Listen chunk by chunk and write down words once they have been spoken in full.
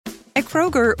At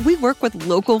Kroger, we work with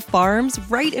local farms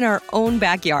right in our own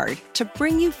backyard to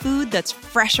bring you food that's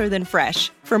fresher than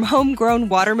fresh. From homegrown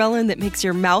watermelon that makes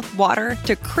your mouth water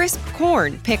to crisp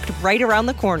corn picked right around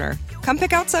the corner. Come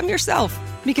pick out some yourself,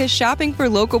 because shopping for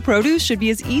local produce should be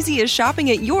as easy as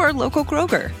shopping at your local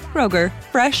Kroger. Kroger,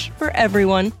 fresh for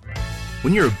everyone.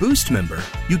 When you're a Boost member,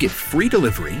 you get free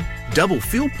delivery, double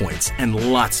fuel points,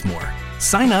 and lots more.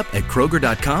 Sign up at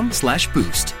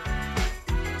Kroger.com/boost.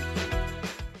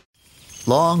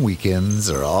 Long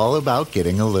weekends are all about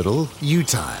getting a little you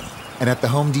time. And at the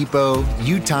Home Depot,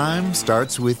 you time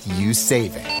starts with you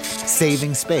saving.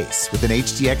 Saving space with an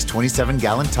HDX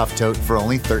 27-gallon Tough Tote for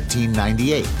only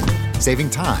 $13.98.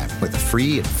 Saving time with a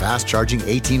free and fast-charging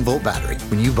 18-volt battery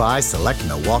when you buy select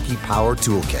Milwaukee Power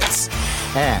Toolkits.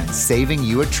 And saving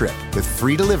you a trip with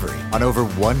free delivery on over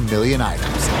 1 million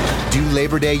items. Do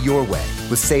Labor Day your way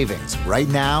with savings right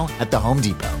now at the Home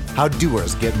Depot. How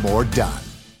doers get more done.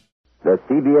 The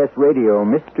CBS Radio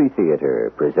Mystery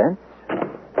Theater presents...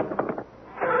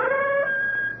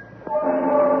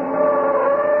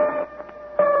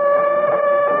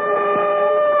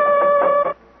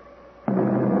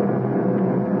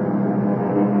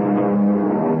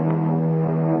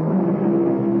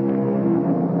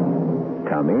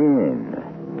 Come in.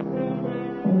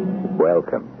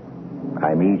 Welcome.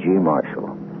 I'm E.G.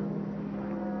 Marshall.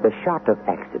 The shot of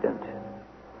accident.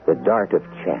 The dart of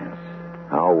chance.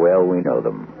 How well we know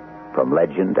them, from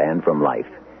legend and from life.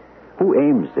 Who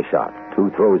aims the shot? Who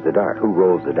throws the dart? Who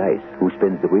rolls the dice? Who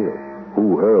spins the wheel?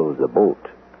 Who hurls the bolt?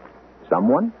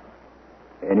 Someone?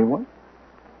 Anyone?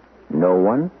 No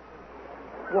one?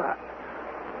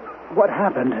 What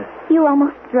happened? You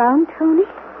almost drowned, Tony.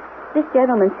 This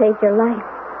gentleman saved your life.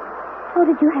 How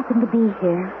did you happen to be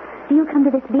here? Do you come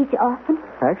to this beach often?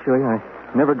 Actually, I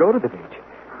never go to the beach.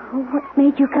 Oh, what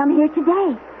made you come here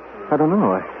today? I don't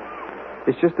know.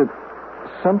 It's just that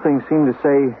something seemed to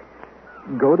say,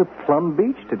 go to Plum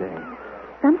Beach today.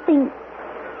 Something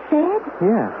said?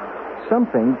 Yeah,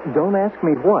 something, don't ask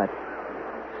me what,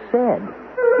 said.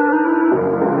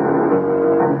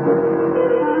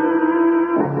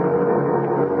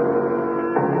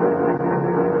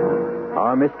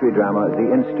 Our mystery drama,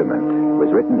 The Instrument,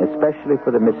 was written especially for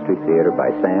the Mystery Theater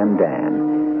by Sam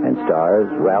Dan and stars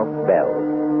Ralph Bell.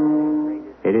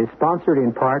 It is sponsored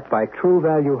in part by True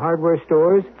Value Hardware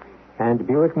Stores and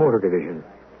Buick Motor Division.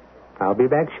 I'll be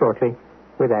back shortly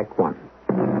with Act One.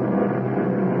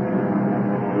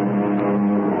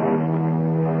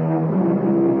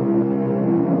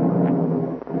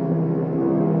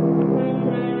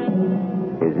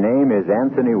 His name is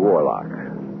Anthony Warlock,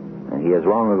 and he has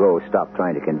long ago stopped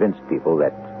trying to convince people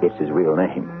that it's his real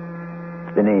name,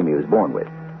 the name he was born with.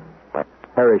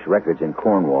 Parish records in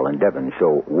Cornwall and Devon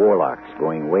show Warlocks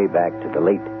going way back to the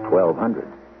late 1200s.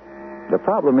 The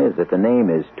problem is that the name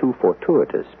is too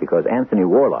fortuitous because Anthony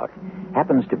Warlock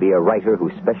happens to be a writer who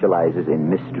specializes in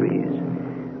mysteries,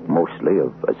 mostly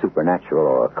of a supernatural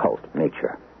or occult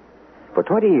nature. For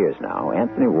 20 years now,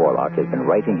 Anthony Warlock has been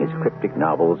writing his cryptic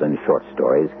novels and short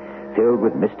stories filled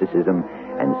with mysticism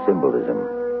and symbolism.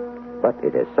 But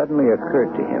it has suddenly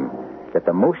occurred to him that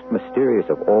the most mysterious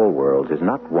of all worlds is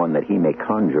not one that he may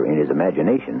conjure in his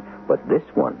imagination, but this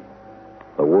one,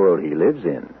 the world he lives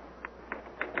in.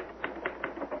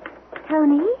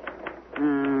 Tony?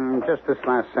 Just this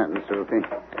last sentence, Ruthie.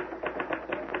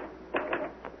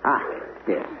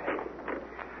 Yes.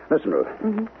 Listen, Ruth.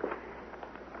 Mm-hmm.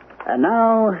 And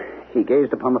now he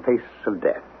gazed upon the face of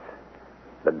death.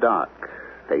 The dark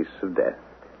face of death.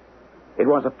 It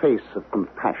was a face of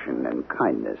compassion and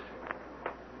kindness.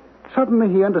 Suddenly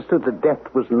he understood that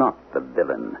death was not the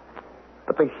villain,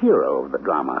 but the hero of the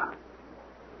drama.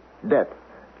 Death,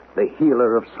 the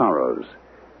healer of sorrows.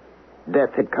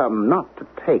 Death had come not to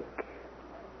take,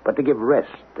 but to give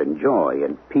rest and joy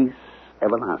and peace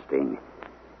everlasting.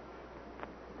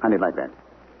 How do you like that?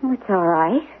 It's all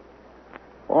right.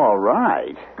 All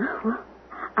right. Well,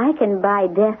 I can buy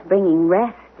death bringing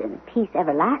rest and peace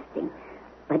everlasting.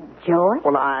 But joy?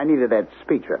 Well, I needed that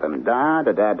speech rhythm. Da,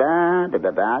 da, da, da, da,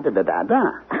 da, da, da, da,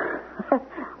 da.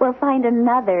 We'll find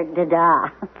another da-da.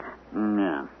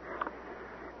 Yeah.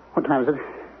 What time is it?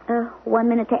 1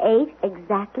 minute to 8,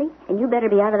 exactly. And you better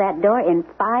be out of that door in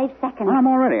 5 seconds. I'm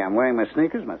all ready. I'm wearing my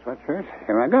sneakers, my sweatshirt.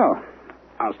 Here I go.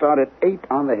 I'll start at 8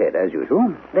 on the head, as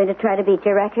usual. Going to try to beat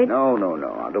your record? No.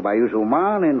 I'll do my usual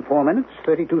mile in 4 minutes,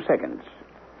 32 seconds.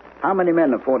 How many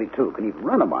men of 42 can even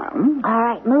run a mile? All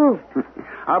right, move.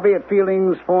 I'll be at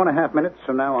Fielding's 4.5 minutes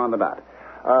from now on the dot.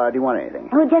 Do you want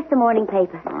anything? Oh, just the morning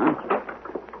paper. Uh-huh.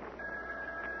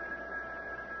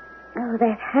 Oh,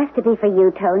 that has to be for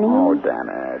you, Tony. Oh, damn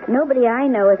it. Nobody I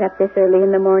know is up this early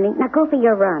in the morning. Now, go for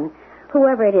your run.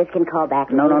 Whoever it is can call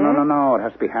back No. later. It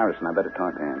has to be Harrison. I better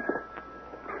talk to him.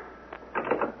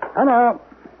 Hello.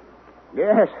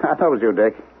 Yes, I thought it was you,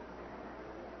 Dick.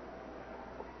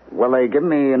 Well, they give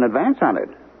me an advance on it.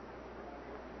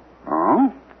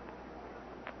 Oh?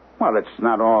 Well, it's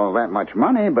not all that much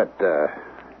money, but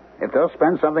if they'll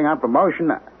spend something on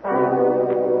promotion...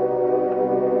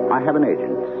 I have an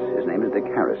agent. His name is Dick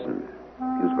Harrison.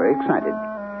 He was very excited.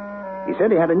 He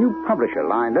said he had a new publisher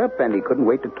lined up, and he couldn't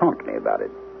wait to talk to me about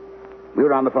it. We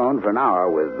were on the phone for an hour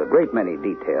with a great many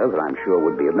details that I'm sure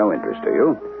would be of no interest to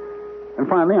you. And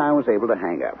finally, I was able to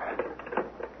hang up.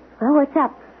 Well, what's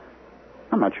up?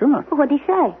 I'm not sure. What'd he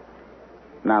say?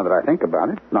 Now that I think about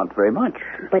it, not very much.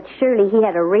 But surely he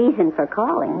had a reason for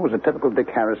calling. It was a typical Dick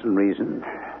Harrison reason.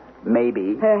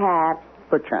 Maybe. Perhaps.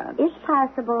 Perchance. It's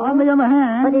possible. On the other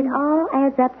hand... But it all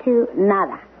adds up to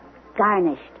nada.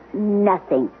 Garnished.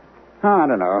 Nothing. Oh, I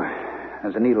don't know.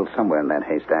 There's a needle somewhere in that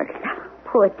haystack.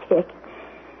 Poor Dick.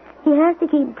 He has to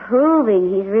keep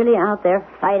proving he's really out there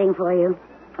fighting for you.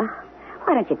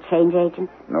 Why don't you change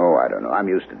agents? No, I don't know. I'm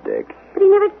used to Dick. But he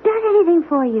never does anything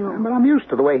for you. But I'm used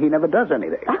to the way he never does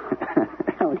anything.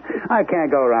 I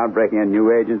can't go around breaking in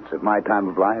new agents at my time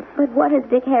of life. But what has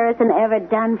Dick Harrison ever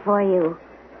done for you?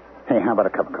 Hey, how about a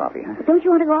cup of coffee, huh? Don't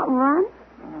you want to go out and run?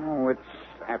 Oh, it's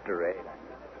after 8.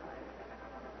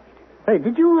 Hey,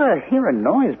 did you hear a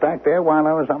noise back there while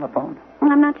I was on the phone?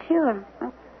 I'm not sure.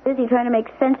 I'm busy trying to make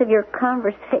sense of your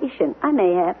conversation. I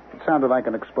may have. It sounded like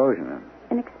an explosion.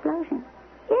 An explosion?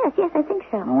 Yes, I think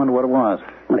so. I wonder what it was.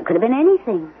 Well, it could have been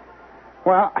anything.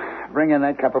 Well, bring in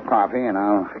that cup of coffee, and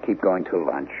I'll keep going till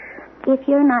lunch. If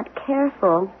you're not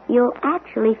careful, you'll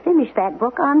actually finish that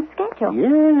book on schedule.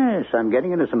 Yes, I'm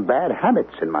getting into some bad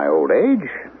habits in my old age.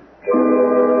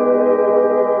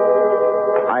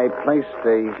 I placed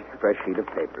a fresh sheet of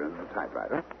paper in the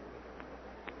typewriter.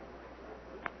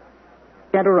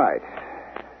 Began to write.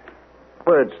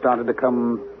 Words started to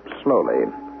come slowly.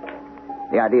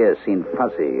 The ideas seemed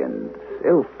fuzzy and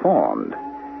ill-formed.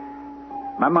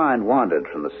 My mind wandered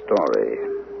from the story.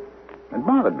 It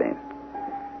bothered me.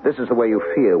 This is the way you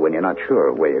feel when you're not sure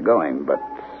of where you're going, but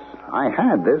I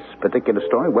had this particular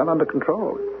story well under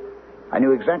control. I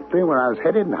knew exactly where I was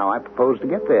headed and how I proposed to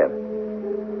get there.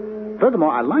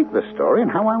 Furthermore, I liked the story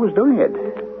and how I was doing it.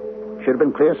 Should have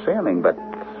been clear sailing, but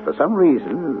for some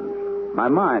reason, my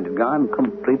mind had gone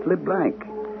completely blank.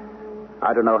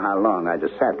 I don't know how long I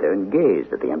just sat there and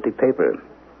gazed at the empty paper.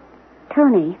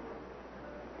 Tony?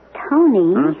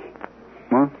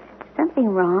 What? Something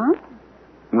wrong?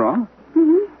 Wrong?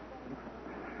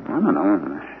 Mm-hmm. I don't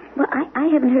know. Well, I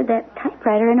haven't heard that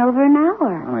typewriter in over an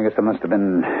hour. Well, I guess I must have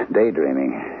been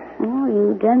daydreaming. Oh,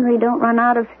 you generally don't run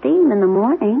out of steam in the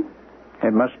morning.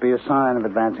 It must be a sign of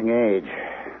advancing age.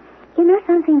 You know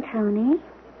something, Tony?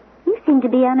 You seem to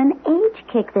be on an age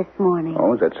kick this morning.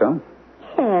 Oh, is that so?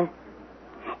 Yes.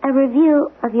 A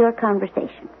review of your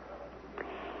conversation.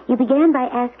 You began by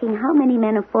asking how many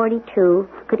men of 42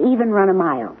 could even run a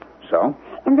mile. So?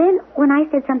 And then when I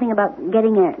said something about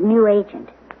getting a new agent,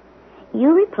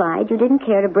 you replied you didn't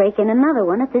care to break in another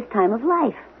one at this time of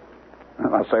life.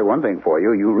 Well, I'll say one thing for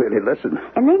you. You really listen.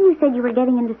 And then you said you were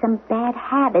getting into some bad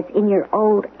habits in your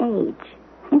old age.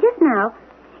 And just now,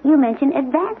 you mentioned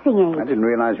advancing age. I didn't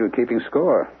realize you were keeping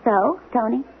score. So,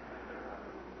 Tony?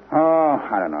 Oh,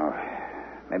 I don't know.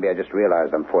 Maybe I just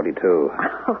realized I'm 42.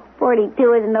 Oh,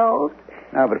 42 isn't old.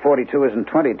 No, but 42 isn't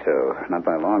 22. Not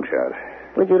by a long shot.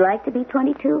 Would you like to be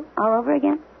 22 all over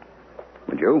again?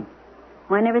 Would you?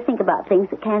 Well, I never think about things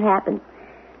that can't happen.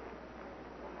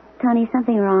 Tony,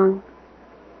 something wrong?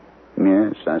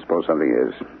 Yes, I suppose something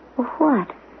is. Well, what?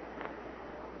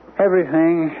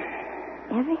 Everything.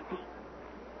 Everything?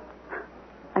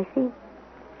 I see.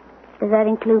 Does that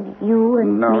include you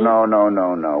and No. me?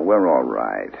 No. We're all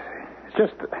right. It's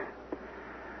just...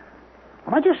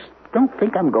 I just don't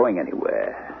think I'm going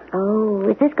anywhere. Oh,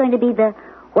 is this going to be the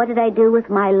what did I do with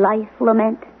my life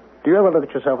lament? Do you ever look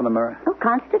at yourself in the mirror? Oh,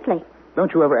 constantly.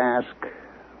 Don't you ever ask,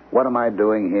 what am I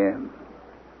doing here?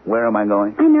 Where am I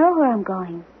going? I know where I'm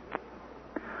going.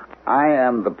 I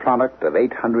am the product of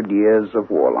 800 years of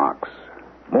warlocks.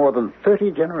 More than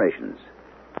 30 generations.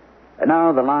 And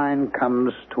now the line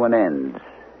comes to an end.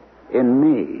 In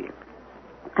me.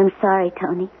 I'm sorry,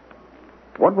 Tony.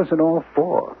 What was it all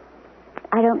for?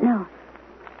 I don't know.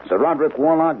 Sir Roderick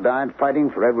Warlock died fighting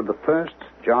for Edward I.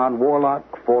 John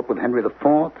Warlock fought with Henry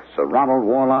IV. Sir Ronald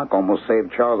Warlock almost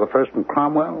saved Charles I from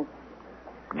Cromwell.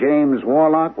 James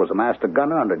Warlock was a master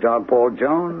gunner under John Paul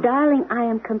Jones. Darling, I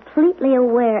am completely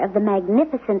aware of the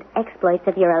magnificent exploits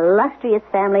of your illustrious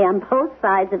family on both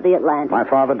sides of the Atlantic. My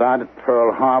father died at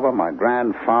Pearl Harbor. My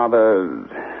grandfather...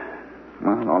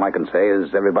 Well, all I can say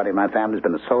is everybody in my family's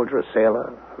been a soldier, a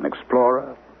sailor, an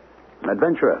explorer, an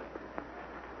adventurer.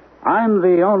 I'm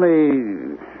the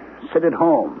only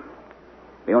sit-at-home,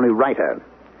 the only writer.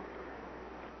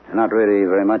 Not really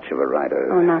very much of a writer.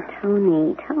 Oh, now,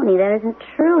 Tony. Tony, that isn't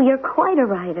true. You're quite a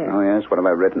writer. Oh, yes? What have I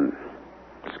written?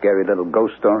 Scary little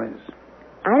ghost stories?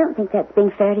 I don't think that's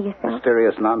being fair to yourself.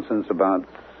 Mysterious nonsense about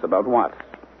what?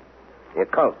 The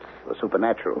occult, the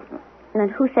supernatural. And then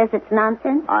who says it's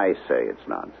nonsense? I say it's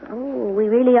nonsense. Oh, we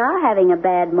really are having a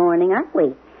bad morning, aren't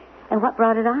we? And what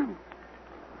brought it on?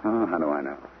 Oh, how do I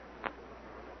know?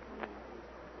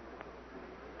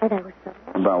 Oh, that was so...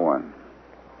 About what?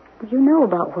 You know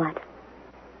about what?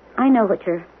 I know what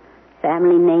your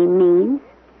family name means.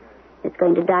 It's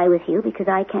going to die with you because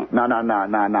I can't... No.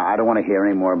 I don't want to hear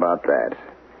any more about that.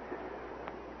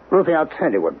 Ruthie, I'll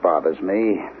tell you what bothers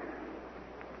me.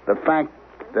 The fact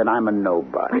that I'm a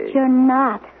nobody. But you're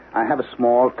not. I have a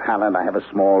small talent. I have a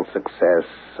small success.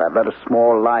 I've led a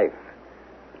small life.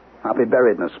 I'll be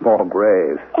buried in a small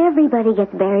grave. Everybody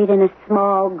gets buried in a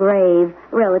small grave,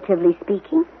 relatively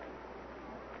speaking.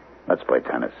 Let's play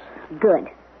tennis. Good.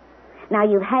 Now,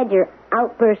 you've had your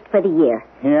outburst for the year.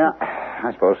 Yeah,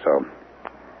 I suppose so.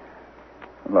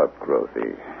 Look,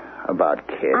 Ruthie, about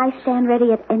kids. I stand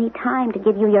ready at any time to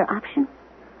give you your option.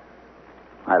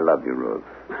 I love you, Ruth.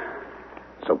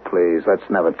 So please, let's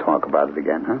never talk about it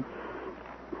again, huh?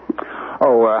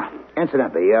 Oh,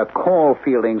 incidentally, call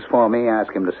Fieldings for me.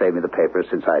 Ask him to save me the paper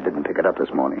since I didn't pick it up this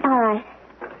morning. All right.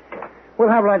 We'll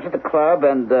have lunch at the club,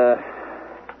 and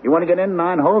you want to get in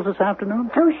 9 holes this afternoon?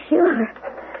 Oh, sure.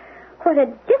 What a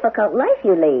difficult life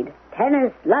you lead.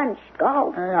 Tennis, lunch,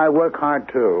 golf. I work hard,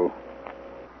 too.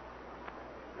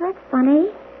 That's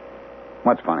funny.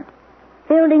 What's funny?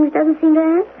 Fieldings doesn't seem to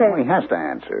answer. Well, he has to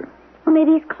answer. Well,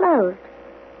 maybe he's closed.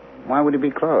 Why would he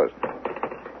be closed?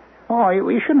 Oh,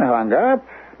 you shouldn't have hung up.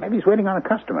 Maybe he's waiting on a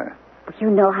customer. But you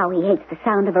know how he hates the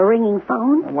sound of a ringing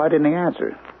phone. Well, why didn't he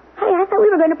answer? Hey, I thought we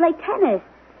were going to play tennis.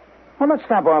 Well, let's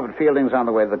stop off at Fieldings on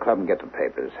the way to the club and get the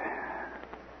papers.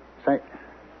 Say,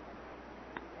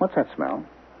 what's that smell?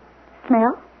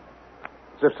 Smell?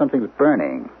 As if something's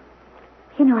burning.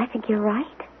 You know, I think you're right.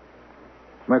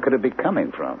 Where could it be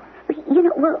coming from? You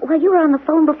know, while you were on the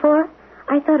phone before,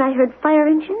 I thought I heard fire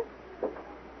engines.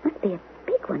 Must be a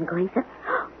big one going so...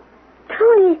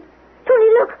 Tony,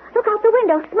 look out the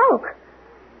window, smoke.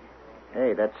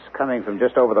 Hey, that's coming from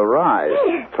just over the rise,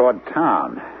 toward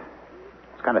town.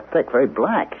 It's kind of thick, very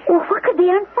black. Well, what could be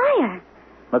on fire?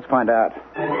 Let's find out.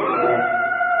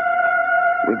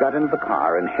 We got into the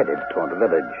car and headed toward the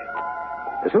village.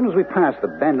 As soon as we passed the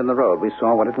bend in the road, we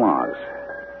saw what it was.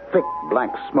 Thick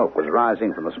black smoke was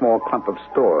rising from the small clump of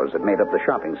stores that made up the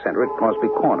shopping center at Crosby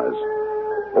Corners.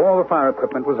 All the fire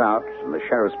equipment was out, and the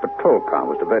sheriff's patrol car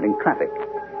was diverting traffic.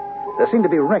 There seemed to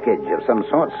be wreckage of some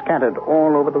sort scattered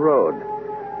all over the road.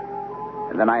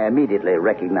 And then I immediately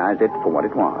recognized it for what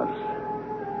it was.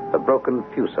 The broken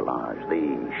fuselage,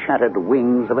 the shattered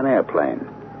wings of an airplane.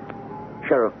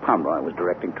 Sheriff Pomeroy was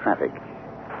directing traffic.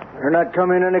 You're not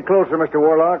coming any closer, Mr.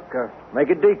 Warlock. Make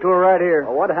a detour right here.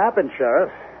 Well, what happened,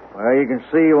 Sheriff? Well, you can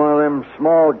see one of them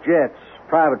small jets,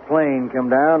 private plane, come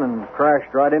down and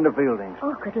crashed right into Fieldings.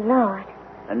 Oh, good Lord.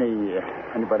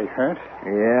 Anybody hurt?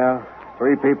 Yeah,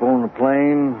 3 people on the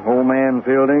plane, old man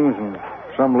Fieldings, and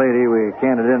some lady, we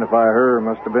can't identify her,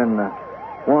 must have been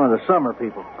one of the summer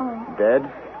people. Oh. Dead?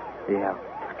 Yeah.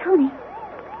 Tony,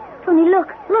 look.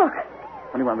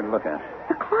 What do you want me to look at?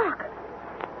 The clock.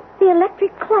 The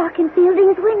electric clock in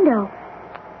Fielding's window.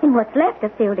 In what's left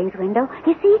of Fielding's window.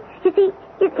 You see,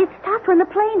 it stopped when the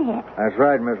plane hit. That's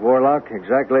right, Miss Warlock.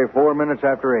 Exactly 4 minutes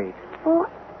after 8.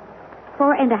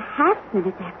 4.5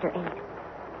 minutes after 8.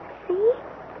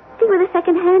 See where the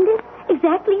second hand is?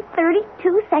 Exactly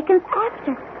 32 seconds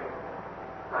after.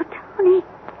 Oh, Tony.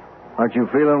 Aren't you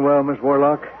feeling well, Miss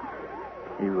Warlock?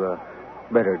 You,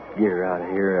 better get her out of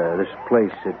here. This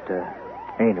place, it,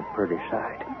 ain't a pretty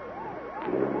sight.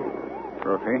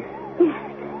 Ruthie? Yes.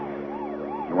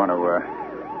 You want to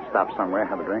stop somewhere,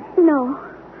 have a drink? No.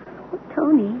 Oh,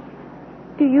 Tony,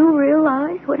 do you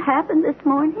realize what happened this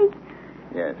morning?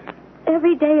 Yes.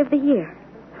 Every day of the year,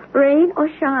 rain or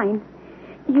shine,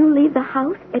 you leave the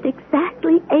house at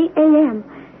exactly 8 a.m.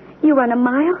 You run a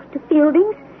mile to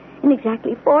Fieldings in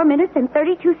exactly 4 minutes and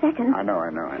 32 seconds. I know.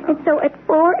 And so at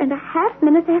 4.5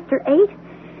 minutes after 8,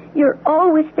 you're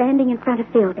always standing in front of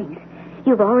Fieldings.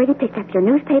 You've already picked up your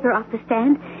newspaper off the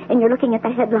stand, and you're looking at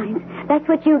the headlines. That's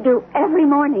what you do every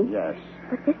morning. Yes.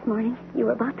 But this morning, you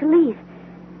were about to leave.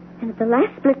 And at the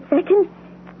last split second,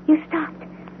 you stopped.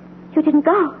 You didn't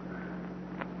go.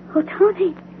 Oh,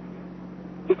 Tony,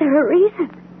 is there a reason?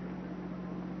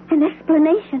 An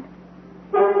explanation.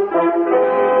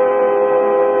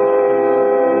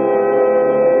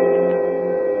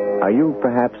 Are you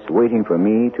perhaps waiting for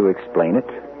me to explain it?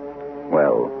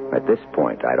 Well, at this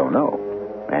point, I don't know.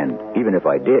 And even if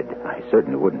I did, I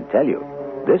certainly wouldn't tell you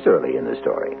this early in the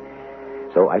story.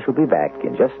 So I shall be back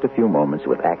in just a few moments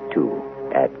with Act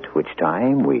 2, at which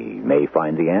time we may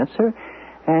find the answer,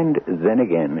 and then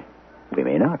again, we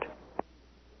may not.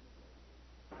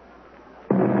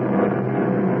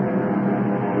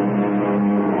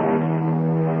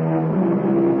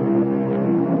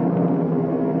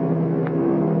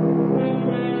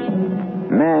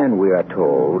 Man, we are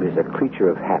told, is a creature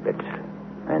of habit.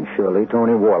 And surely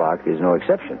Tony Warlock is no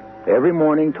exception. Every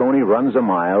morning, Tony runs a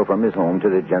mile from his home to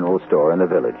the general store in the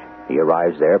village. He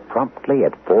arrives there promptly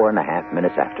at 4.5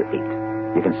 minutes after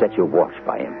 8. You can set your watch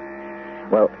by him.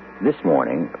 Well, this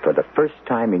morning, for the first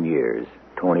time in years,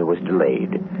 Tony was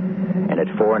delayed. And at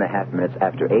 4.5 minutes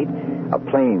after 8, a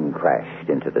plane crashed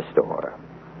into the store.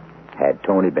 Had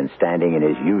Tony been standing in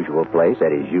his usual place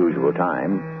at his usual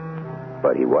time,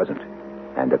 but he wasn't.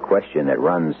 And the question that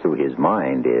runs through his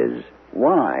mind is...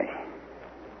 Why?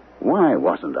 Why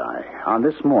wasn't I on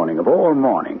this morning of all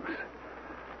mornings?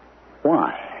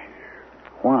 Why?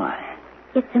 Why?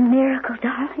 It's a miracle,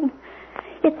 darling.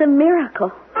 It's a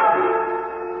miracle.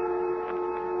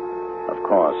 Of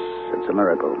course, it's a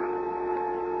miracle.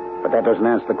 But that doesn't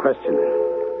answer the question.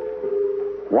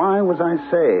 Why was I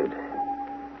saved?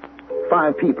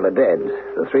 5 people are dead.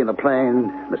 The 3 in the plane,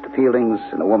 Mr. Fieldings,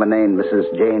 and a woman named Mrs.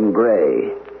 Jane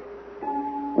Gray.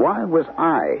 Why was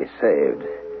I saved?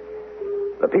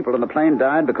 The people in the plane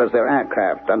died because their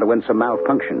aircraft underwent some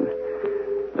malfunction.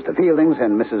 Mr. Fieldings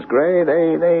and Mrs. Gray,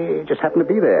 they just happened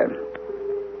to be there.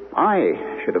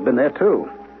 I should have been there, too.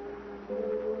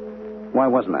 Why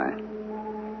wasn't I?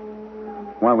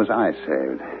 Why was I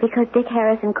saved? Because Dick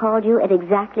Harrison called you at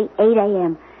exactly 8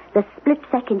 a.m., the split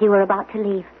second you were about to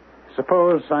leave.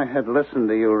 Suppose I had listened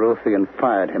to you, Ruthie, and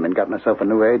fired him and got myself a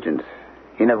new agent.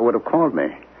 He never would have called me.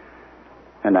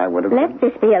 And I would have... Let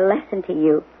this be a lesson to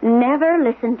you. Never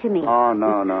listen to me. Oh,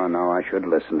 no. I should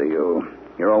listen to you.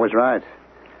 You're always right.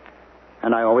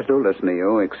 And I always do listen to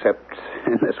you, except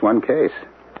in this one case.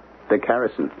 Dick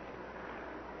Harrison.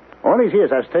 All these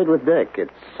years I've stayed with Dick.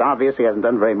 It's obvious he hasn't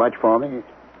done very much for me.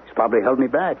 He's probably held me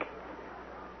back.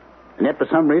 And yet, for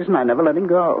some reason, I never let him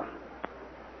go.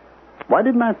 Why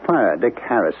didn't I fire Dick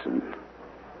Harrison?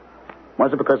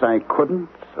 Was it because I couldn't,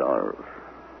 or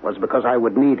was it because I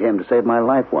would need him to save my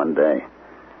life one day?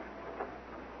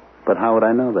 But how would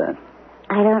I know that?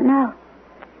 I don't know.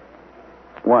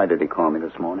 Why did he call me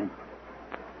this morning?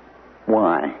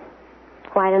 Why?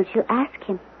 Why don't you ask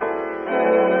him?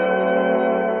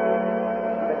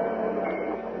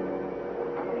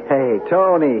 Hey,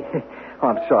 Tony. Oh,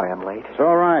 I'm sorry I'm late. It's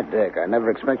all right, Dick. I never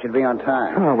expect you to be on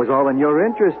time. Oh, it was all in your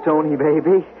interest, Tony,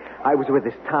 baby. I was with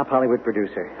this top Hollywood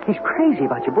producer. He's crazy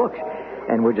about your books.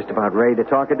 And we're just about ready to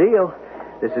talk a deal.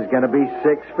 This is going to be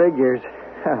 6 figures.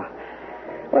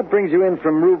 What brings you in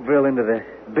from Roopville into the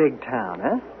big town,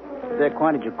 huh? Dick,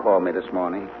 why did you call me this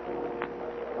morning?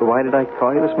 Why did I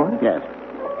call you this morning? Yes.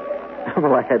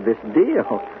 Well, I had this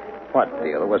deal. What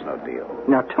deal? There was no deal.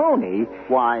 Now, Tony...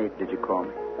 Why did you call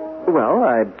me? Well,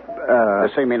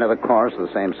 Sing me another chorus of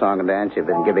the same song and dance you've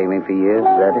been giving me for years,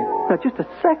 is that it? No, just a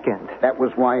second. That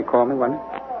was why you called me, wasn't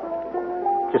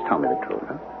it? Just tell me the truth,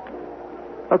 huh?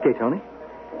 Okay, Tony.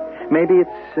 Maybe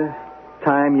it's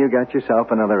time you got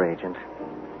yourself another agent.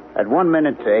 At 1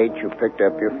 minute to 8, you picked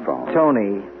up your phone.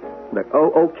 Tony, look,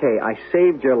 okay, I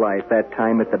saved your life that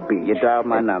time at the beach. You dialed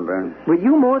my number. Well,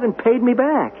 you more than paid me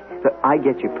back. Look, I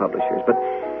get you publishers, but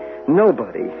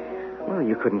nobody... Well,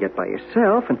 you couldn't get by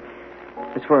yourself, and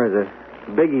as far as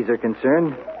the biggies are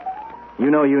concerned, you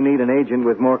know you need an agent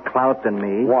with more clout than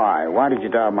me. Why? Why did you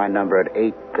dial my number at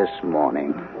 8 this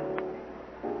morning?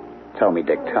 Tell me,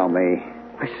 Dick, tell me.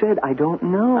 I said I don't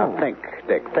know. Now, think,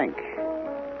 Dick, think.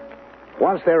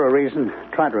 Was there a reason?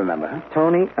 Try to remember, huh?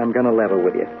 Tony, I'm going to level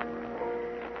with you.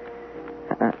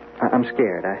 I'm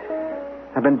scared.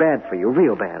 I've been bad for you,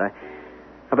 real bad.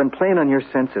 I've been playing on your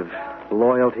sense of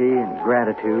loyalty and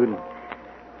gratitude.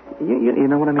 You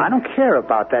know what I mean? I don't care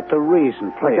about that. The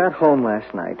reason, please. I got home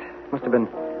last night. Must have been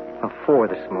 4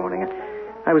 this morning.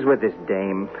 I was with this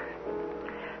dame.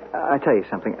 I tell you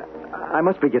something. I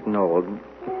must be getting old.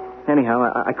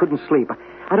 Anyhow, I couldn't sleep.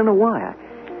 I don't know why.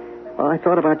 I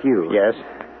thought about you. Yes?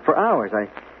 For hours, I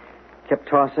kept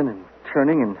tossing and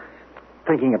turning and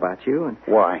thinking about you. And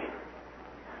why?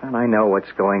 And I know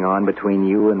what's going on between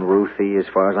you and Ruthie as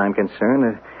far as I'm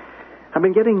concerned. I've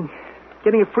been getting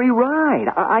a free ride.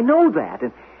 I know that.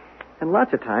 And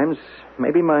lots of times,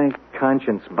 maybe my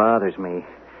conscience bothers me.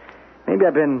 Maybe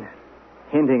I've been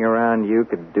hinting around you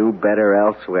could do better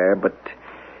elsewhere, but...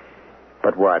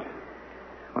 But what?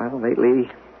 Well, lately,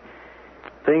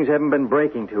 things haven't been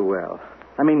breaking too well.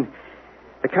 I mean,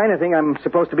 the kind of thing I'm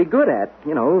supposed to be good at.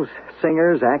 You know,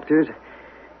 singers, actors.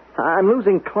 I'm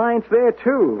losing clients there,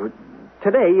 too.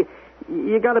 Today,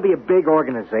 you got to be a big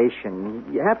organization.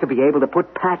 You have to be able to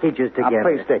put packages together.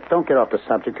 Please, Dick, don't get off the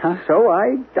subject, huh? So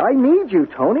I need you,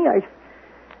 Tony.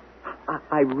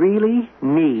 I really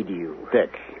need you.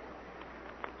 Dick,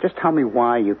 just tell me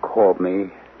why you called me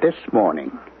this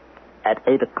morning at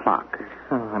 8 o'clock.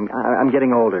 Oh, I'm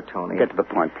getting older, Tony. Get to the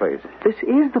point, please. This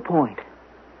is the point.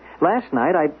 Last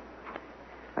night,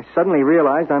 I suddenly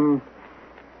realized I'm...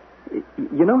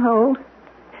 You know how old?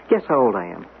 Guess how old I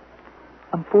am.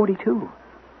 I'm 42.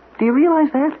 Do you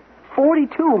realize that?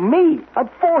 42. Me. I'm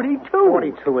 42.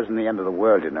 42 isn't the end of the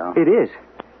world, you know. It is.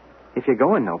 If you're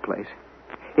going no place.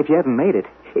 If you haven't made it.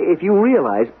 If you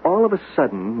realize all of a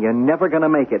sudden you're never going to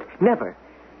make it. Never.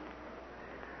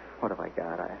 What have I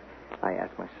got? I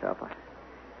asked myself.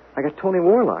 I got Tony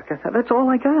Warlock. That's all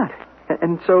I got.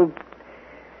 And so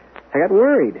I got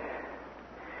worried.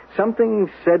 Something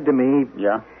said to me...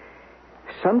 Yeah?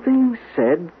 Something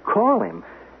said, call him.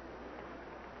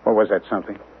 What was that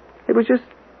something? It was just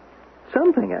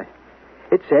something.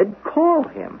 It said, call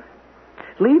him.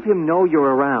 Leave him know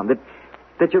you're around,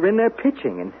 that you're in there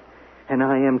pitching. And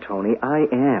I am, Tony. I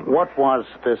am. What was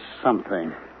this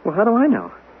something? Well, how do I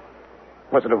know?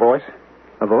 Was it a voice?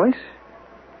 A voice?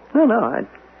 No,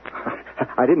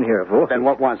 I didn't hear a voice. Then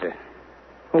what was it?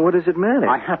 Well, what does it matter?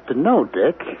 I have to know,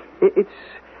 Dick. It's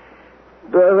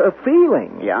a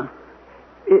feeling. Yeah?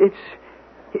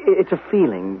 It's a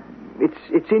feeling.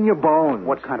 It's in your bones.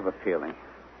 What kind of a feeling?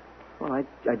 Well,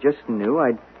 I just knew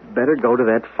I'd better go to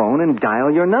that phone and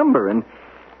dial your number, and...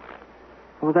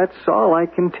 Well, that's all I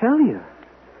can tell you.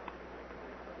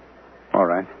 All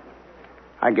right.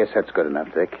 I guess that's good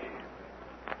enough, Dick.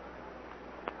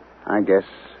 I guess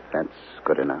that's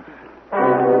good enough.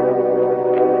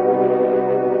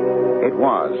 It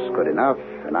was good enough,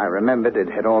 and I remembered it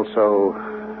had also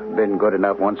been good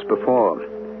enough once before.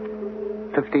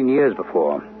 15 years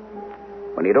before,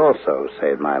 when he'd also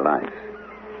saved my life.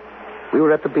 We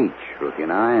were at the beach, Ruthie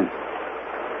and I.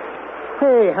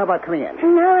 Hey, how about coming in?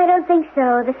 No, I don't think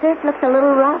so. The surf looks a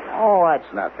little rough. Oh,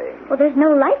 that's nothing. Well, there's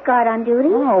no lifeguard on duty.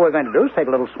 All we're going to do is take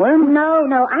a little swim. No,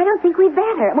 I don't think we'd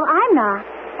better. Well, I'm not.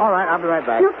 All right, I'll be right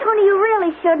back. No, Tony, you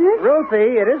really shouldn't.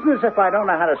 Ruthie, it isn't as if I don't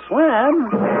know how to swim.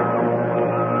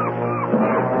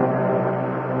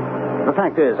 The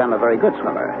fact is, I'm a very good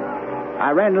swimmer.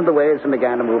 I ran into the waves and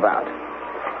began to move out.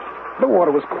 The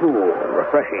water was cool and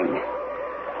refreshing.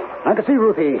 I could see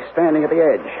Ruthie standing at the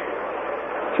edge.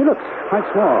 She looked quite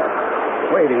small,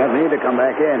 waving at me to come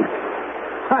back in.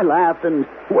 I laughed and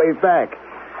waved back.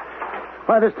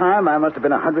 By this time, I must have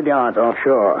been 100 yards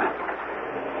offshore.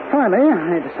 Finally,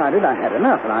 I decided I had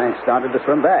enough, and I started to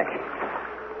swim back.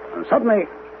 And suddenly,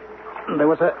 there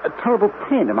was a terrible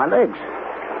pain in my legs.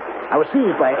 I was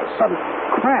seized by a sudden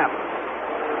cramp.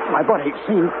 My body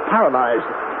seemed paralyzed.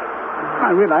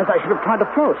 I realized I should have tried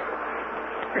to float.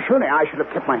 Surely I should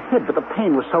have kept my head, but the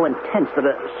pain was so intense that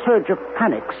a surge of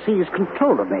panic seized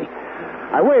control of me.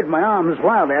 I waved my arms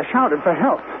wildly. I shouted for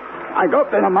help. I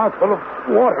gulped in a mouthful of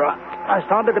water. I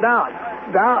started to go down.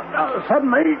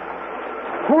 Suddenly...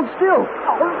 Hold still.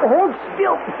 Hold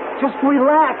still. Just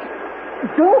relax.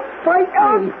 Don't fight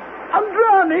me. I'm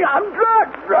drowning.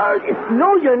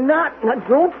 No, you're not. Now,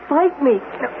 don't fight me.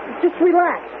 Just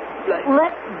relax.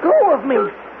 Let go of me.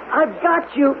 I've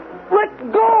got you.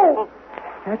 Let go.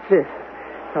 That's it.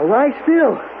 Now lie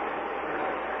still.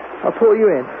 I'll pull you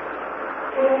in.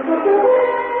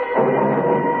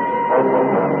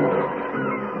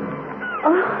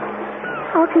 Oh,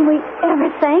 how can we ever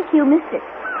thank you, Mr.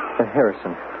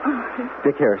 Harrison.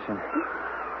 Dick Harrison.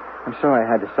 I'm sorry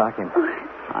I had to sock him.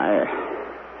 I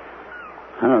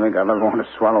don't think I'll ever want to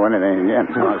swallow anything again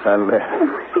as long as I live.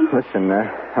 Listen,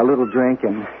 a little drink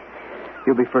and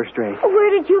you'll be first rate. Where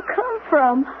did you come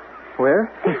from?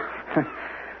 Where?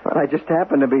 Well, I just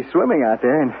happened to be swimming out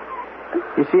there, and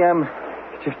you see, I'm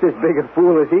just as big a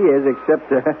fool as he is,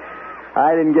 except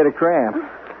I didn't get a cramp.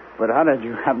 But how did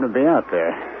you happen to be out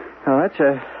there? Oh, that's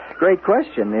a great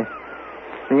question.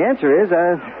 The answer is,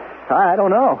 I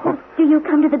don't know. Do you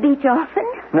come to the beach often?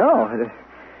 No.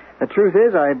 The truth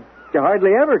is, I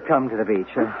hardly ever come to the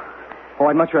beach.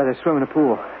 I'd much rather swim in a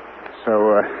pool.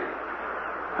 So,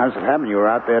 how does it happen you were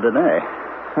out there today?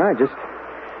 I just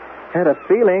had a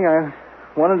feeling I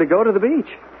wanted to go to the beach.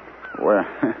 Well,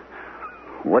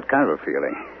 what kind of a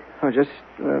feeling? Oh, just,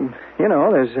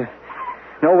 there's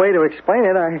no way to explain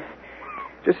it.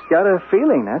 Just got a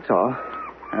feeling, that's all.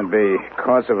 And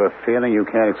because of a feeling you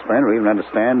can't explain or even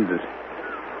understand,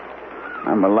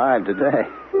 I'm alive today.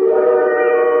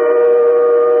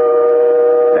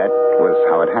 That was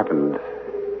how it happened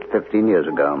 15 years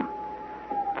ago.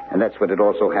 And that's what it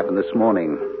also happened this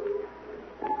morning.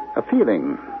 A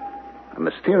feeling, a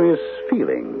mysterious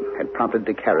feeling, had prompted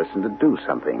Dick Harrison to do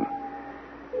something.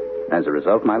 As a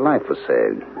result, my life was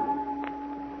saved.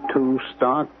 2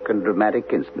 stark and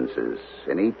dramatic instances.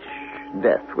 In each,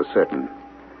 death was certain.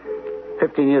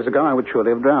 15 years ago, I would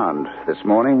surely have drowned. This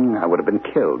morning, I would have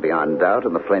been killed beyond doubt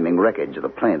in the flaming wreckage of the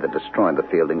plane that destroyed the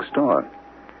Fielding store.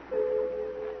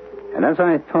 And as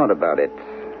I thought about it,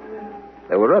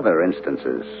 there were other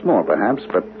instances, small perhaps,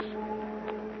 but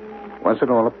was it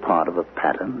all a part of a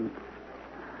pattern?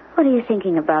 What are you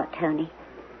thinking about, Tony?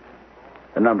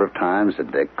 The number of times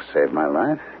that Dick saved my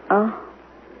life. Oh.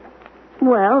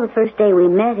 Well, the first day we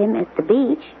met him at the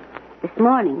beach. This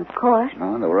morning, of course.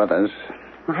 Oh, there were others.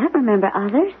 I don't remember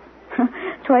others.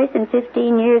 Twice in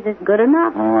 15 years is good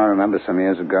enough. Oh, I remember some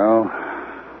years ago.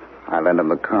 I lent him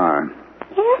the car.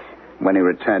 Yes? When he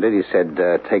returned it, he said,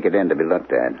 take it in to be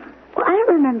looked at. Well, I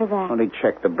don't remember that. Well, he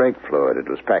checked the brake fluid. It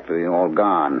was practically all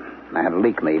gone. I had a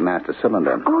leak in the master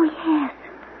cylinder. Oh, yes.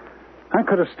 I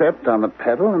could have stepped on the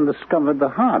pedal and discovered the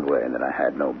hard way that I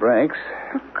had no brakes.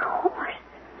 Of course.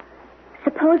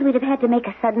 Suppose we'd have had to make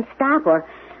a sudden stop, or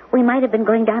we might have been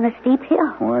going down a steep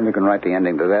hill. Well, you can write the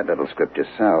ending to that little script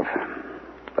yourself.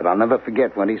 But I'll never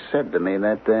forget what he said to me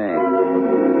that day.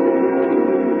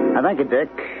 Thank you, Dick.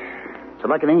 It's a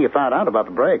lucky thing you found out about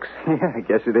the brakes. Yeah, I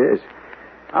guess it is.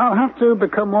 I'll have to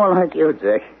become more like you,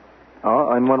 Dick.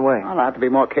 Oh, in one way? I'll have to be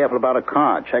more careful about a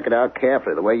car. Check it out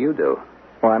carefully, the way you do.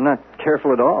 Well, I'm not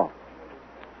careful at all.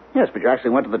 Yes, but you actually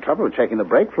went to the trouble of checking the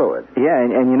brake fluid. Yeah,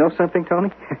 and you know something,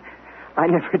 Tony? I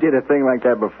never did a thing like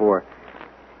that before.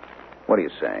 What are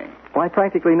you saying? Well, I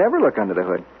practically never look under the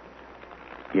hood.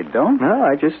 You don't? No,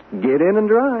 I just get in and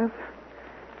drive.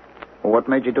 Well, what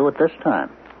made you do it this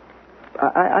time?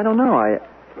 I don't know.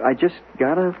 I just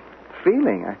got a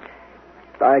feeling.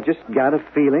 I just got a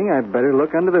feeling I'd better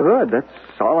look under the hood.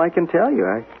 That's all I can tell you.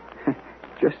 I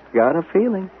just got a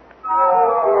feeling.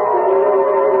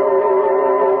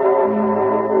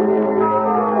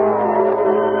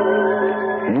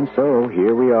 And so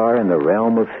here we are in the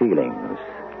realm of feelings.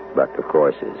 But, of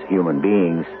course, as human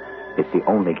beings, it's the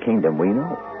only kingdom we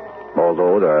know.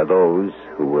 Although there are those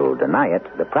who will deny it,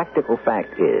 the practical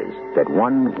fact is that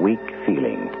one weak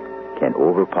feeling can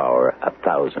overpower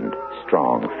 1,000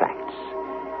 strong facts.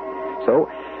 So,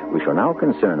 we shall now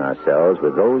concern ourselves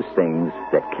with those things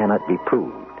that cannot be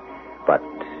proved, but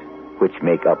which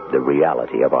make up the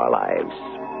reality of our lives.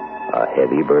 A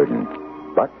heavy burden,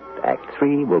 but Act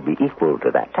 3 will be equal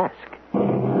to that task.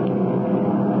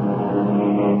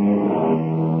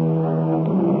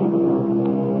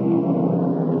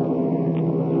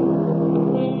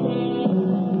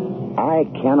 I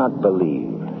cannot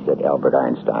believe, said Albert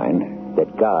Einstein,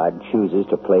 that God chooses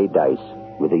to play dice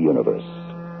with the universe.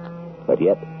 But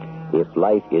yet, if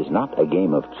life is not a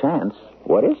game of chance,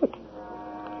 what is it?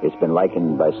 It's been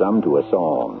likened by some to a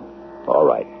song. All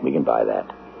right, we can buy that.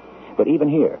 But even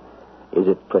here, is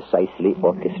it precisely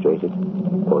orchestrated?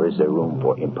 Or is there room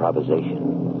for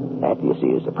improvisation? That, you see,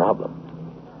 is the problem.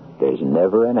 There's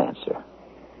never an answer.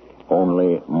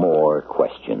 Only more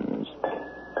questions.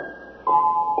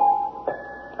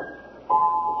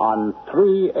 On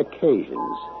 3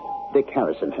 occasions, Dick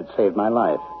Harrison had saved my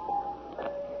life.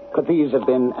 Could these have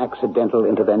been accidental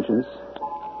interventions?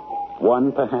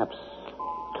 1, perhaps.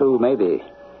 2, maybe.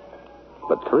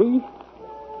 But 3?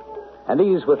 And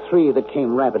these were 3 that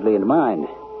came rapidly into mind.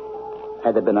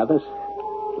 Had there been others?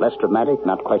 Less dramatic,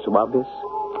 not quite so obvious?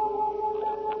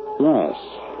 Yes.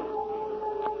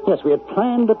 Yes, we had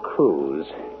planned a cruise.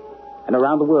 An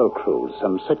around-the-world cruise,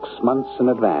 some 6 months in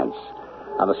advance,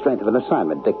 on the strength of an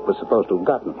assignment Dick was supposed to have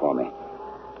gotten for me.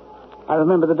 I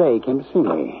remember the day he came to see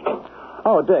me.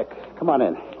 Oh, Dick, come on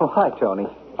in. Oh, hi, Tony.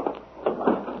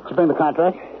 Did you bring the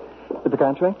contract? The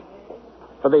contract?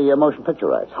 For the motion picture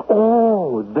rights.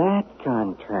 Oh, that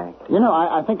contract. You know,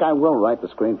 I think I will write the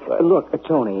screenplay. Look,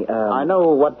 Tony, I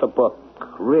know what the book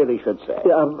really should say.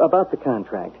 About the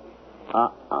contract.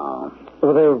 Uh-oh.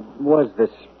 Well, there was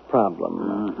this problem.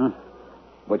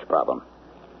 Mm-hmm. Which problem?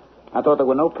 I thought there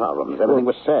were no problems. Everything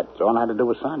was set, so all I had to do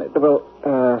was sign it. Well,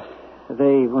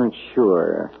 they weren't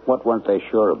sure. What weren't they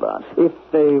sure about? If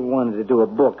they wanted to do a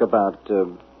book about...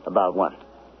 About what?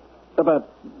 About,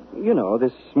 you know,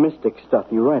 this mystic stuff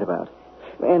you write about.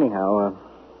 Anyhow,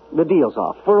 the deal's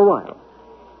off for a while.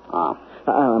 Oh.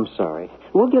 I'm sorry.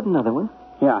 We'll get another one.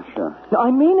 Yeah, sure.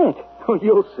 I mean it. Oh,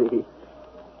 you'll see.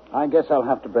 I guess I'll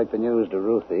have to break the news to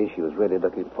Ruthie. She was really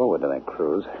looking forward to that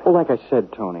cruise. Well, like I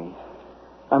said, Tony,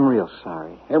 I'm real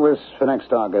sorry. It was for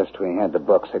next August. We had the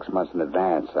book 6 months in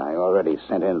advance. I already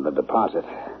sent in the deposit.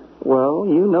 Well,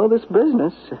 you know this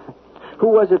business. Who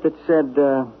was it that said,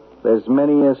 there's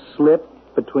many a slip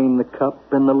between the cup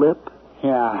and the lip?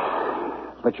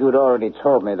 Yeah, but you'd already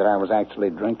told me that I was actually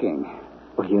drinking.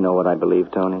 Well, you know what I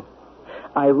believe, Tony.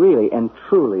 I really and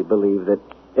truly believe that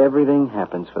everything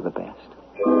happens for the best.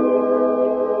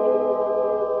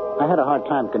 I had a hard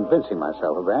time convincing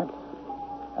myself of that.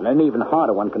 And an even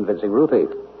harder one convincing Ruthie.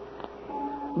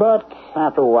 But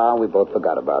after a while, we both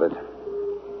forgot about it.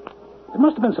 It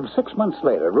must have been some 6 months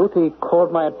later. Ruthie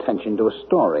called my attention to a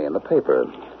story in the paper.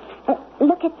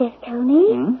 Look at this,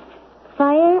 Tony.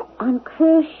 Fire on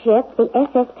cruise ship, the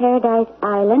SS Paradise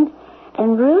Island,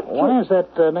 en route to... Why is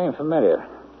that name familiar?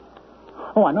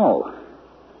 Oh, I know.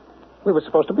 We were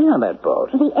supposed to be on that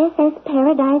boat. The SS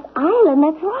Paradise Island,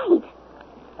 that's right.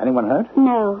 Anyone hurt?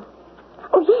 No.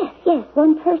 Oh, yes.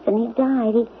 One person. He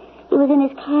died. He was in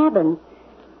his cabin.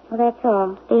 Well, that's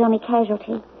all. The only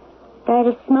casualty. Died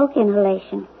of smoke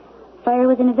inhalation. Fire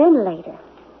was in a ventilator.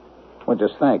 Well,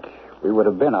 just think. We would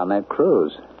have been on that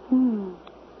cruise.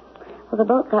 Well, the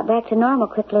boat got back to normal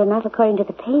quickly enough, according to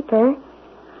the paper.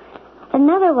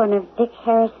 Another one of Dick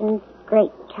Harrison's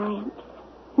great triumphs.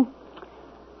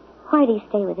 Why do you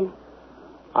stay with him?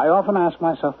 I often ask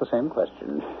myself the same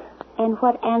question. And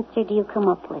what answer do you come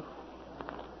up with?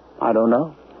 I don't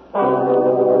know.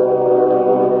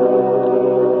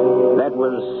 That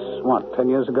was, 10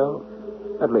 years ago?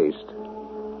 At least.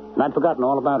 And I'd forgotten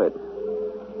all about it.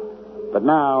 But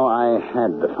now I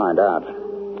had to find out.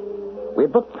 We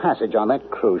had booked passage on that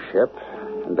cruise ship,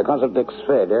 and because of Dick's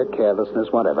failure,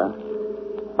 carelessness, whatever.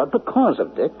 But because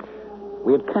of Dick,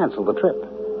 we had canceled the trip.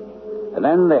 And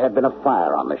then there had been a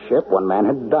fire on the ship. One man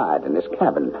had died in his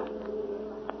cabin.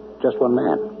 Just one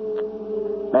man.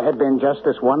 There had been just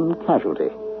this one casualty.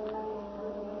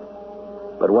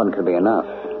 But one could be enough.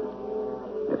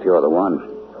 If you're the one.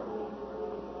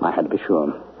 I had to be sure.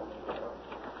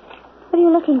 What are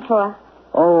you looking for?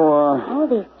 Oh,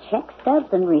 these check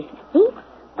stubs and receipts.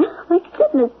 My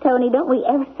goodness, Tony, don't we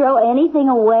ever throw anything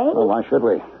away? Well, why should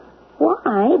we?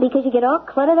 Why? Because you get all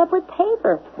cluttered up with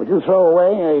paper. Would you throw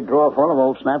away a drawer full of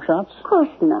old snapshots? Of course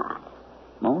not.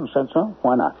 No, said so?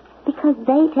 Why not? Because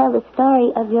they tell the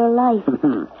story of your life.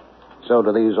 So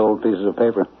do these old pieces of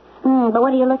paper. But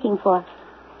what are you looking for?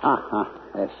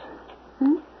 Yes.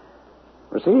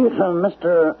 Received from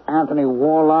Mr. Anthony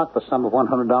Warlock the sum of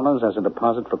 $100 as a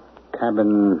deposit for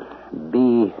cabin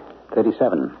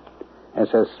B-37.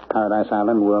 SS Paradise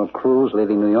Island World Cruise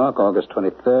leaving New York August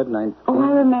 23rd, 19... Oh,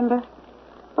 I remember.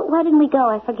 But why didn't we go?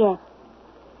 I forget.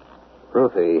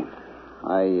 Ruthie,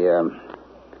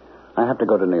 I have to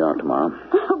go to New York tomorrow.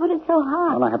 Oh, but it's so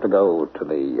hot. Well, I have to go to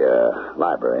the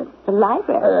library. The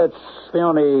library? It's the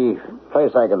only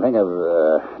place I can think of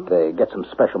to get some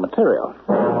special material.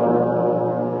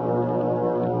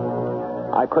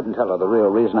 I couldn't tell her the real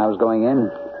reason I was going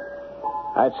in.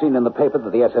 I'd seen in the paper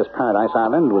that the SS Paradise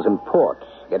Island was in port,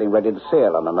 getting ready to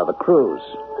sail on another cruise.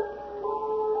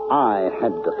 I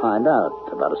had to find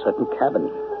out about a certain cabin.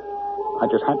 I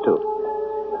just had to.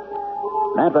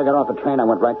 And after I got off the train, I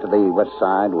went right to the west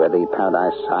side where the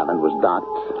Paradise Island was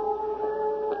docked.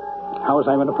 How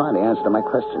was I going to find the answer to my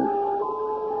question?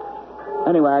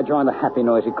 Anyway, I joined the happy,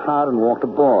 noisy crowd and walked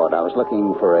aboard. I was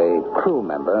looking for a crew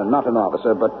member, not an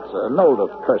officer, but an older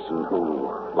person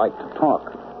who liked to talk.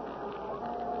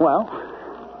 Well,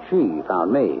 she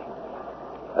found me.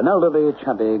 An elderly,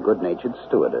 chubby, good-natured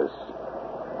stewardess.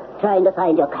 Trying to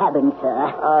find your cabin,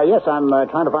 sir. Yes, I'm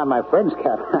trying to find my friend's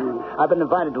cabin. I've been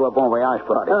invited to a bon voyage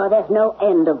party. Oh, there's no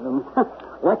end of them.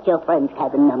 What's your friend's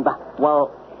cabin number?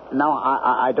 Well, no,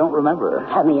 I don't remember.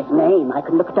 Tell me his name. I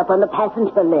can look it up on the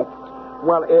passenger list.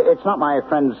 Well, it's not my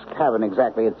friend's cabin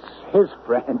exactly. It's his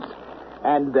friend's.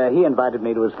 And he invited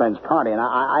me to his friend's party, and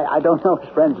I don't know his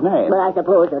friend's name. Well, I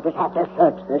suppose you'll just have to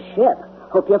search the ship.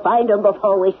 Hope you find him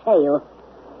before we sail.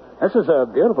 This is a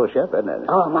beautiful ship, isn't it?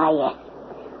 Oh, my, yes.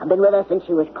 I've been with her since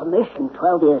she was commissioned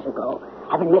 12 years ago.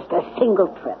 Haven't missed a single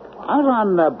trip. I was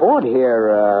on board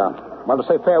here, to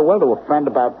say farewell to a friend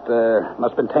about,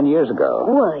 must have been 10 years ago.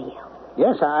 Were you?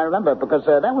 Yes, I remember, because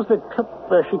that was the trip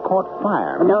she caught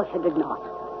fire. No, she did not.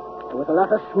 There was a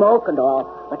lot of smoke and all,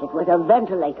 but it was a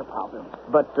ventilator problem.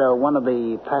 But one of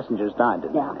the passengers died,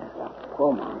 didn't he? Yeah,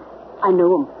 poor man. I knew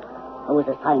him. I was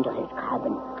assigned to his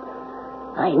cabin.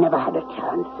 I never had a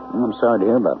chance. I'm sorry to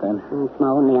hear about that. It's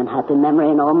my only unhappy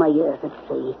memory in all my years at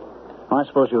sea. I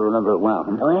suppose you remember it well,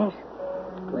 huh? Oh, yes.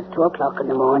 It was 2:00 in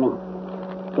the morning.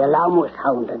 The alarm was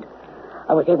sounded.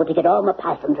 I was able to get all my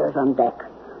passengers on deck,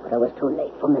 but I was too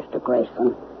late for Mr.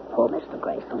 Grayson. Poor Mr.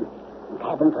 Grayson.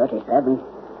 Cabin 37.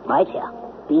 Right here.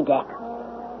 B deck.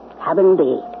 Cabin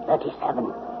B,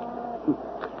 37.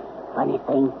 Funny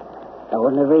thing, the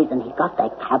only reason he got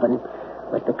that cabin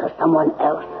was because someone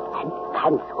else had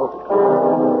canceled.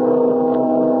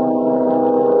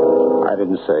 I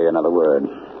didn't say another word.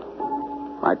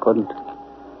 I couldn't.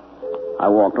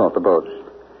 I walked off the boat.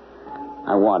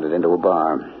 I wandered into a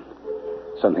bar.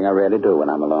 Something I rarely do when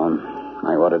I'm alone.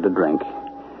 I ordered a drink.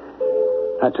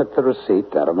 I took the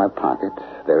receipt out of my pocket.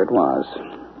 There it was.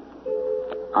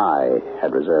 I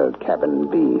had reserved cabin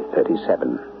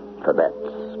B-37 for that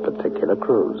particular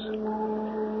cruise.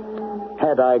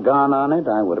 Had I gone on it,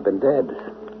 I would have been dead.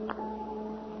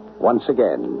 Once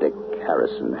again, Dick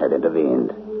Harrison had intervened.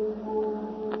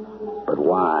 But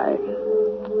why?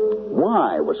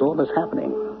 Why was all this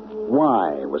happening?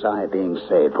 Why was I being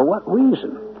saved? For what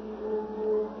reason?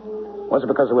 Was it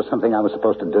because there was something I was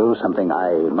supposed to do, something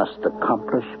I must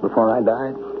accomplish before I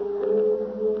died?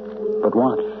 But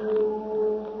what?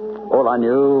 All I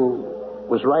knew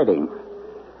was writing,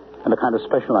 and a kind of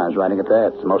specialized writing at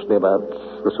that, mostly about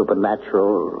the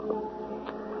supernatural.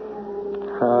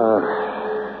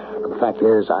 The fact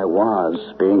is, I was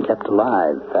being kept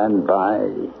alive, and by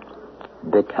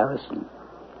Dick Harrison.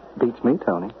 Beats me,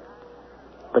 Tony.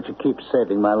 But you keep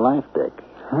saving my life, Dick.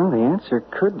 Well, the answer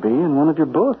could be in one of your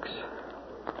books.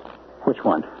 Which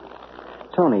one?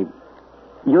 Tony,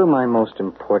 you're my most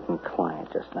important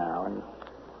client just now, and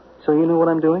so you know what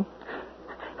I'm doing?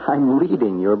 I'm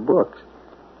reading your books.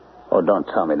 Oh, don't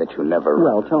tell me that you never...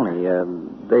 Well, Tony,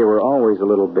 they were always a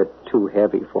little bit too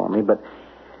heavy for me, but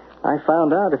I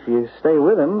found out if you stay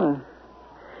with them...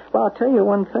 well, I'll tell you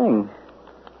one thing.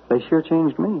 They sure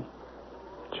changed me.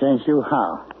 Changed you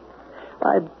how?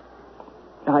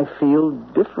 I feel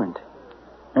different.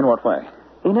 In what way?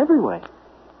 In every way.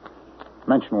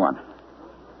 Mention one.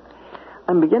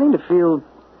 I'm beginning to feel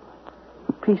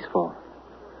peaceful.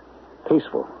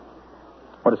 Peaceful?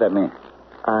 What does that mean?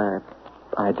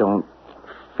 I don't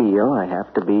feel I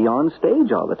have to be on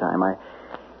stage all the time. I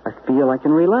feel I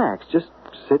can relax, just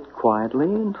sit quietly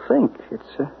and think.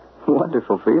 It's a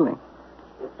wonderful feeling.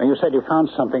 And you said you found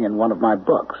something in one of my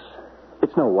books.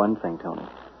 It's no one thing, Tony.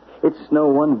 It's no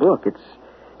one book.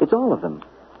 It's all of them.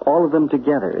 All of them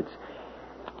together.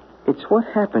 It's what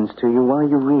happens to you while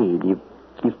you read. You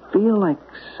feel like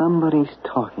somebody's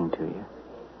talking to you.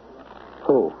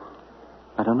 Who?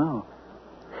 I don't know.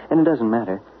 And it doesn't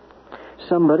matter.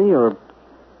 Somebody or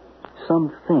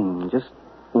something just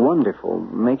wonderful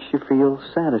makes you feel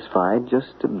satisfied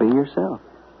just to be yourself.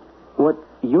 What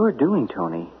you're doing,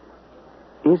 Tony,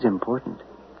 is important.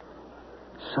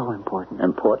 So important.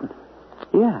 Important?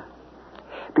 Yeah.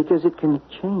 Because it can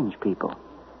change people.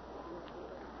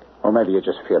 Or maybe you're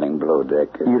just feeling blue,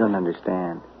 Dick. You don't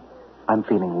understand. I'm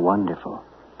feeling wonderful.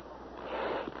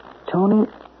 Tony,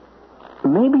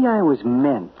 maybe I was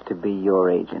meant to be your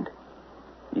agent.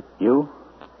 You?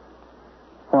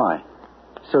 Why?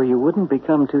 So you wouldn't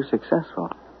become too successful.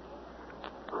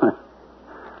 Huh.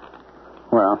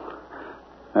 Well,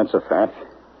 that's a fact.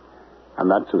 I'm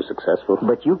not too successful.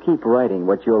 But you keep writing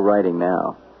what you're writing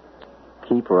now.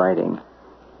 Keep writing.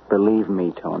 Believe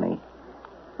me, Tony,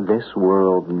 this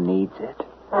world needs it.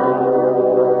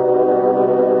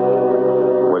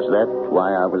 Was that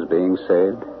why I was being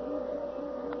saved?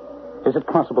 Is it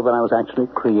possible that I was actually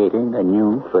creating a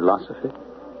new philosophy?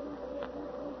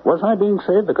 Was I being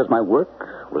saved because my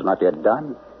work was not yet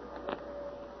done?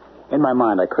 In my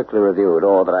mind, I quickly reviewed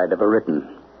all that I'd ever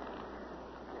written.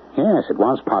 Yes, it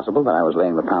was possible that I was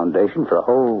laying the foundation for a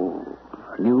whole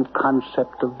new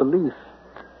concept of belief.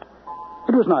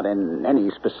 It was not in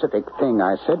any specific thing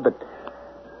I said, but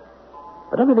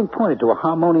everything pointed to a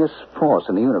harmonious force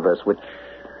in the universe which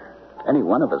any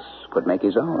one of us could make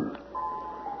his own.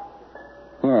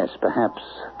 Yes, perhaps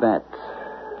that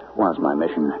was my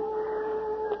mission.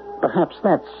 Perhaps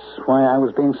that's why I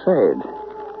was being saved.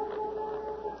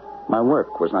 My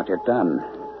work was not yet done.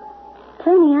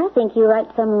 Tony, I think you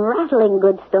write some rattling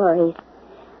good stories.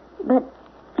 But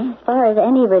as far as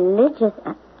any religious...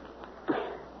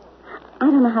 I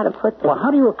don't know how to put this. Well,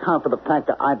 how do you account for the fact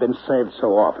that I've been saved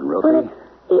so often, Ruthie?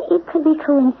 Well, it could be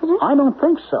coincidence. I don't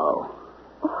think so.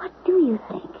 What do you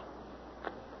think?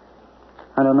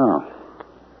 I don't know.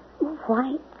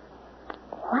 Why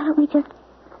don't we just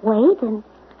wait and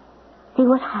see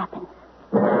what happens?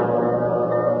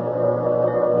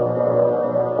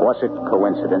 Was it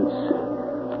coincidence?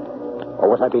 Or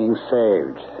was I being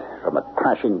saved from a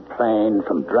crashing plane,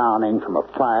 from drowning, from a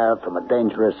fire, from a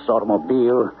dangerous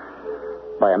automobile?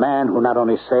 by a man who not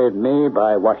only saved me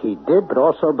by what he did, but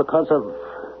also because of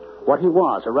what he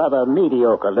was, a rather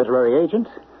mediocre literary agent,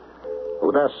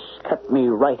 who thus kept me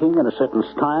writing in a certain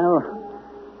style.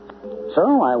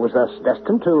 So I was thus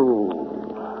destined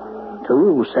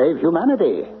to save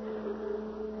humanity.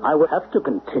 I would have to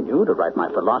continue to write my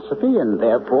philosophy, and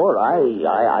therefore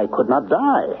I could not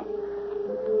die.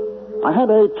 I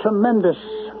had a tremendous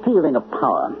feeling of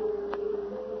power.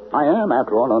 I am,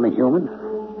 after all, only human.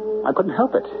 I couldn't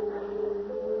help it.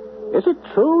 Is it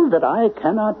true that I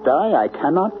cannot die? I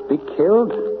cannot be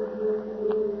killed?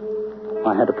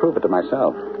 I had to prove it to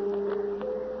myself.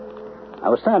 I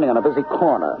was standing on a busy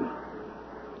corner.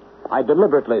 I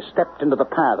deliberately stepped into the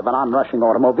path of an onrushing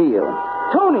automobile.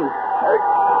 Tony!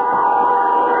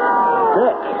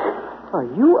 Dick! Are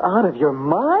you out of your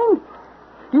mind?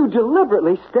 You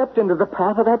deliberately stepped into the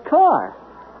path of that car.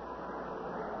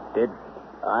 Did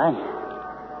I?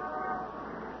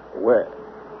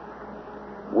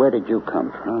 Where did you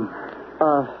come from?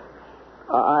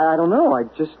 I don't know. I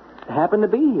just happened to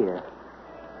be here.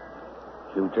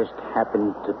 You just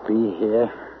happened to be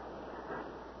here?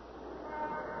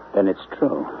 Then it's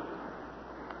true.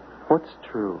 What's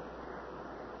true?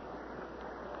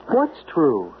 What's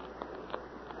true?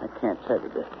 I can't tell you,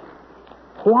 Dick.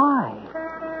 Why?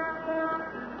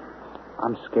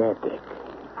 I'm scared, Dick.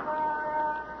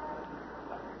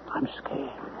 I'm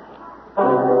scared.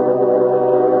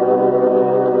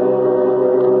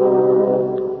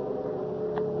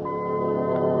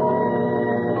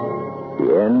 The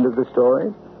end of the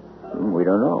story? We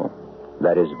don't know.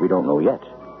 That is, we don't know yet.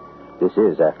 This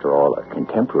is, after all, a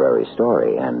contemporary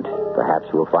story, and perhaps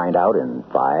we'll find out in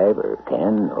 5 or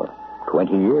 10 or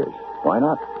 20 years. Why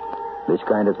not? This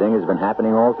kind of thing has been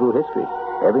happening all through history.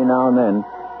 Every now and then,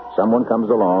 someone comes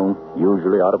along,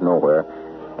 usually out of nowhere,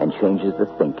 and changes the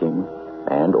thinking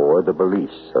and or the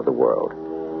beliefs of the world.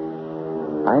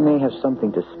 I may have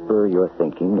something to spur your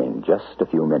thinking in just a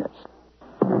few minutes.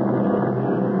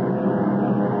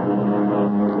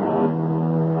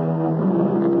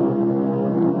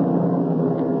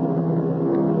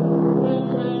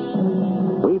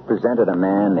 We presented a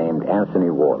man named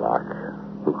Anthony Warlock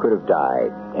who could have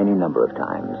died any number of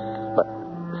times, but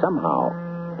somehow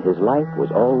his life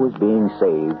was always being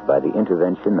saved by the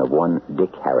intervention of one Dick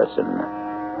Harrison.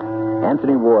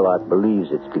 Anthony Warlock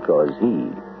believes it's because he,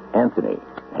 Anthony,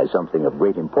 has something of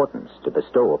great importance to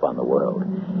bestow upon the world.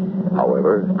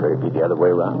 However, could it be the other way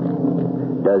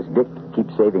around? Does Dick keep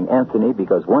saving Anthony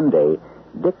because one day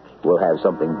Dick will have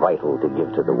something vital to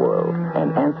give to the world,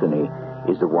 and Anthony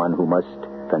is the one who must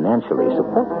financially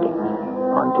support Dick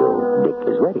until Dick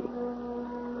is ready?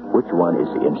 Which one is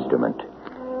the instrument,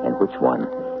 and which one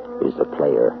is the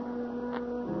player?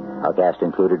 Our cast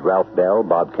included Ralph Bell,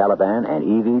 Bob Caliban, and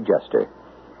Evie Juster.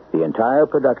 The entire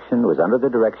production was under the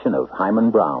direction of Hyman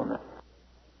Brown.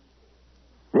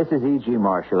 This is E.G.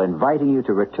 Marshall inviting you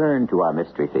to return to our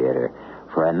Mystery Theater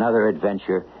for another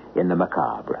adventure in the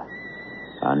macabre.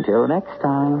 Until next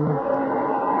time,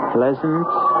 pleasant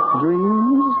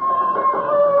dreams.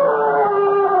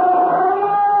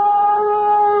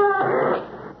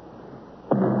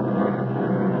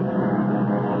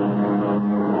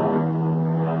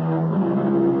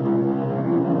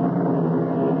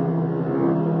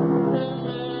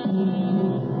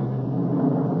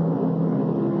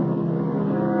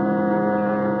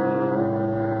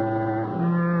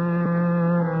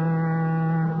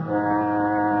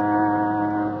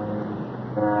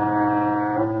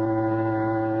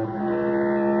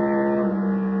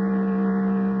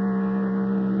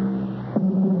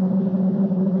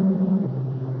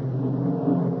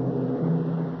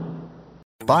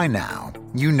 By now,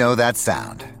 you know that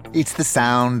sound. It's the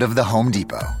sound of the Home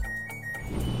Depot.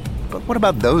 But what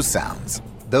about those sounds?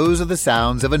 Those are the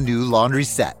sounds of a new laundry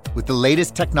set with the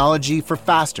latest technology for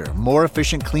faster, more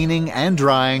efficient cleaning and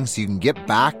drying so you can get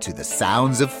back to the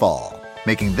sounds of fall.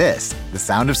 Making this the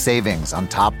sound of savings on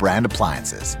top brand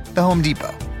appliances. The Home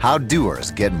Depot. How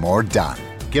doers get more done.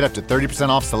 Get up to 30%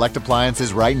 off select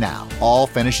appliances right now. All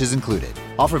finishes included.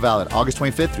 Offer valid August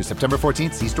 25th through September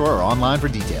 14th. See store or online for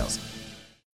details.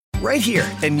 Right here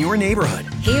in your neighborhood.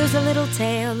 Here's a little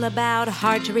tale about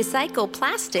hard-to-recycle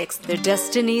plastics. Their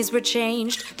destinies were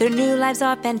changed. Their new lives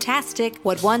are fantastic.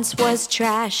 What once was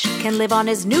trash can live on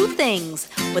as new things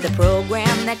with a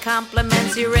program that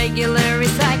complements your regular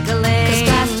recycling. 'Cause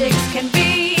plastics can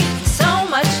be so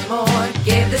much more.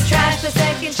 Give this trash the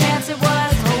second chance it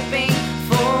was hoping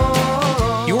for.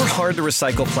 Your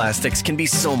hard-to-recycle plastics can be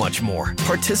so much more.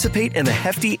 Participate in the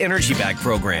Hefty Energy Bag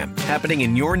program happening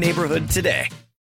in your neighborhood today.